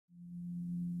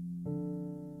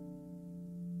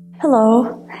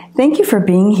Hello, thank you for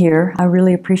being here. I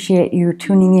really appreciate you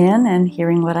tuning in and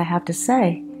hearing what I have to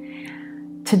say.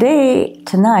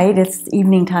 Tonight, it's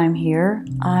evening time here,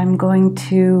 I'm going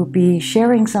to be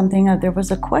sharing something. There was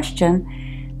a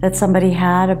question that somebody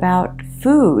had about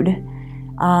food,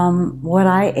 what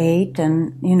I ate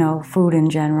and, food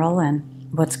in general and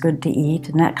what's good to eat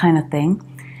and that kind of thing.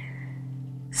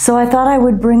 So I thought I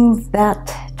would bring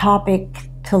that topic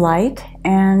to light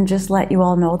and just let you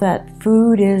all know that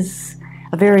food is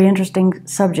a very interesting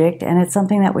subject, and it's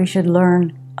something that we should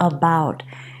learn about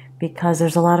because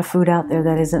there's a lot of food out there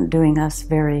that isn't doing us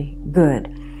very good.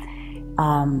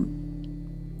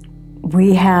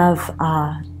 We have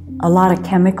a lot of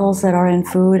chemicals that are in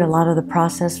food. A lot of the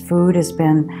processed food has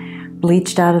been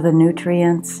bleached out of the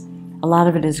nutrients. A lot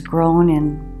of it is grown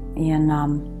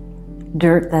in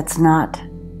dirt that's not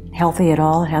healthy at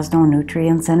all. It has no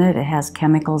nutrients in it. It has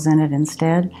chemicals in it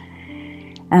instead.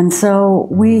 And so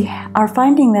we are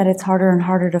finding that it's harder and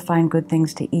harder to find good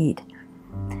things to eat.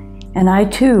 And I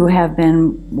too have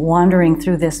been wandering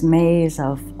through this maze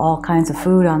of all kinds of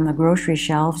food on the grocery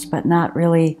shelves, but not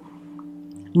really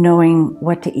knowing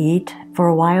what to eat for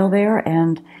a while there.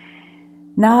 And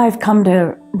now I've come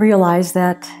to realize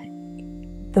that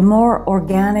the more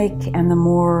organic and the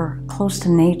more close to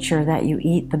nature that you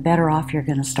eat, the better off you're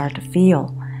going to start to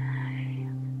feel.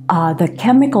 The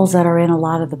chemicals that are in a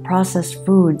lot of the processed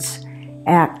foods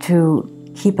act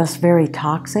to keep us very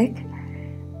toxic.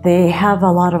 They have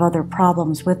a lot of other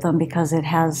problems with them because it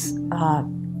has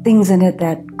things in it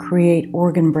that create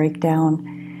organ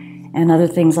breakdown and other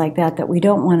things like that we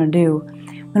don't want to do.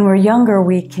 When we're younger,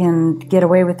 we can get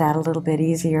away with that a little bit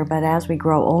easier, but as we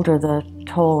grow older, the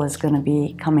toll is going to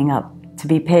be coming up to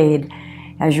be paid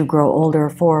as you grow older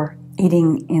for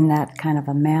eating in that kind of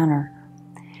a manner.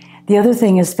 The other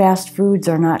thing is fast foods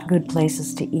are not good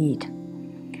places to eat.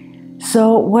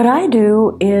 So what I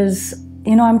do is,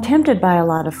 I'm tempted by a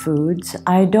lot of foods.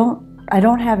 I don't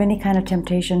have any kind of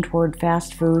temptation toward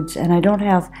fast foods, and I don't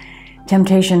have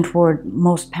temptation toward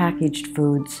most packaged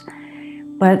foods.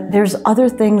 But there's other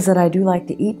things that I do like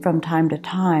to eat from time to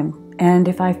time. And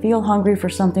if I feel hungry for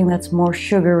something that's more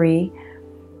sugary,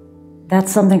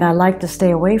 that's something I like to stay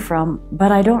away from,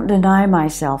 but I don't deny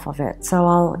myself of it. So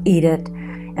I'll eat it,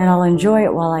 and I'll enjoy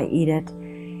it while I eat it.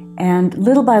 And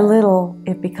little by little,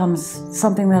 it becomes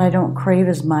something that I don't crave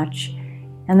as much.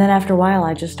 And then after a while,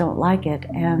 I just don't like it.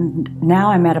 And now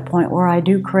I'm at a point where I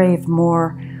do crave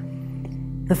more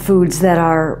the foods that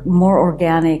are more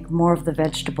organic, more of the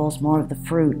vegetables, more of the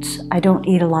fruits. I don't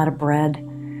eat a lot of bread,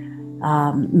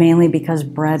 mainly because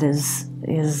bread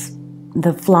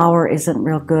the flour isn't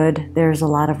real good. There's a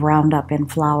lot of Roundup in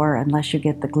flour unless you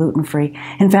get the gluten-free.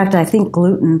 In fact, I think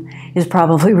gluten is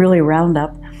probably really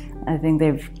Roundup. I think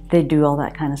they do all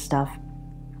that kind of stuff.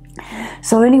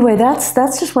 So anyway, that's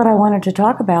just what I wanted to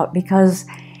talk about, because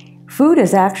food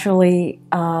is actually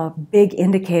a big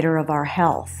indicator of our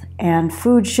health, and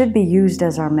food should be used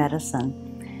as our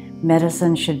medicine.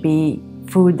 Medicine should be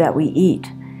food that we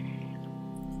eat.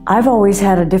 I've always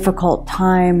had a difficult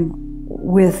time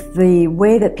with the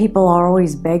way that people are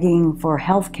always begging for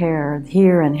health care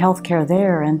here and health care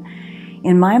there, and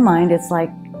in my mind it's like,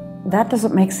 that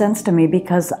doesn't make sense to me,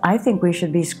 because I think we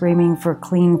should be screaming for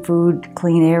clean food,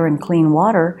 clean air, and clean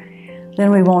water.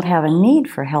 Then we won't have a need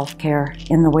for health care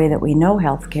in the way that we know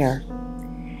health care.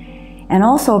 And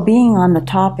also, being on the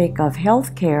topic of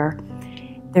health care,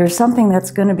 there's something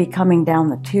that's going to be coming down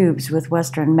the tubes with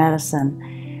Western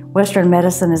medicine. Western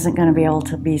medicine isn't going to be able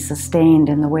to be sustained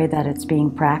in the way that it's being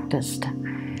practiced.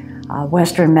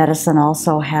 Western medicine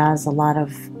also has a lot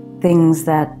of things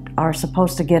that are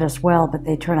supposed to get us well, but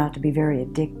they turn out to be very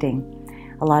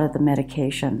addicting, a lot of the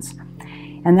medications.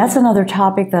 And that's another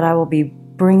topic that I will be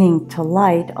bringing to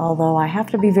light, although I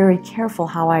have to be very careful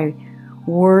how I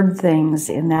word things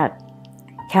in that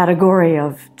category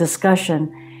of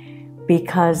discussion,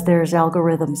 because there's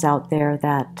algorithms out there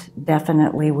that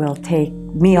definitely will take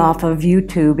me off of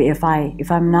YouTube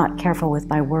if I'm not careful with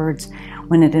my words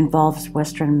when it involves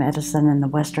Western medicine and the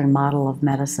Western model of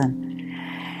medicine.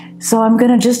 So I'm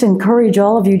going to just encourage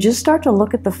all of you, just start to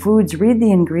look at the foods, read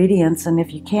the ingredients, and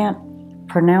if you can't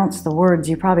pronounce the words,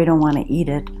 you probably don't want to eat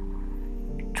it.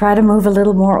 Try to move a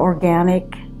little more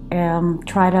organic,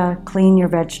 try to clean your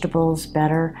vegetables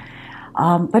better.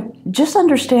 But just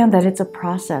understand that it's a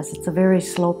process. It's a very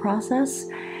slow process.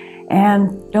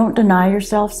 And don't deny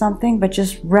yourself something, but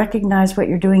just recognize what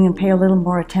you're doing and pay a little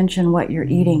more attention what you're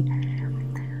eating.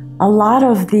 A lot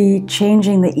of the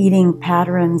changing the eating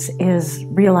patterns is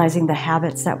realizing the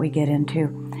habits that we get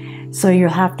into. So you'll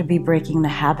have to be breaking the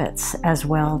habits as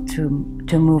well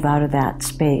to move out of that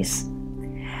space.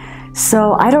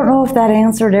 So I don't know if that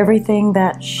answered everything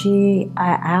that she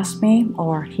asked me,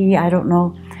 or he, I don't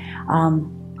know.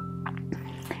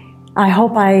 I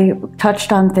hope I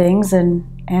touched on things and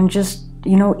just,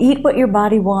 you know, eat what your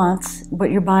body wants,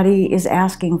 what your body is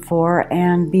asking for,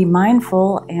 and be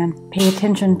mindful and pay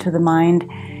attention to the mind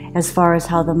as far as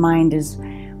how the mind is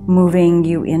moving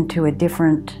you into a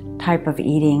different type of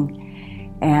eating.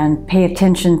 And pay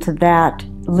attention to that.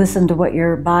 Listen to what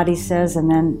your body says,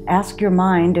 and then ask your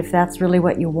mind if that's really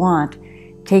what you want.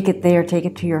 Take it there, take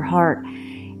it to your heart,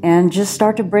 and just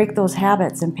start to break those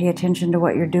habits and pay attention to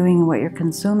what you're doing and what you're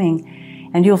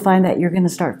consuming, and you'll find that you're going to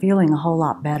start feeling a whole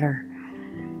lot better.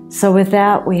 So with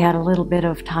that, we had a little bit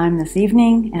of time this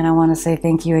evening, and I want to say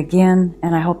thank you again,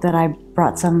 and I hope that I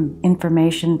brought some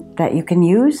information that you can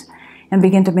use and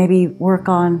begin to maybe work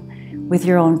on with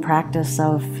your own practice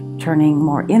of turning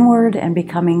more inward and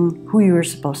becoming who you are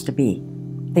supposed to be.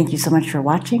 Thank you so much for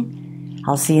watching.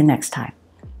 I'll see you next time.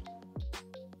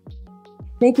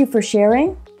 Thank you for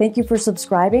sharing. Thank you for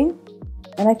subscribing.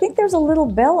 And I think there's a little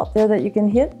bell up there that you can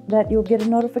hit that you'll get a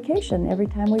notification every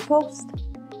time we post.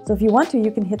 So if you want to,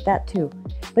 you can hit that too.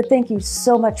 But thank you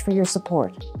so much for your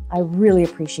support. I really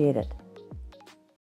appreciate it.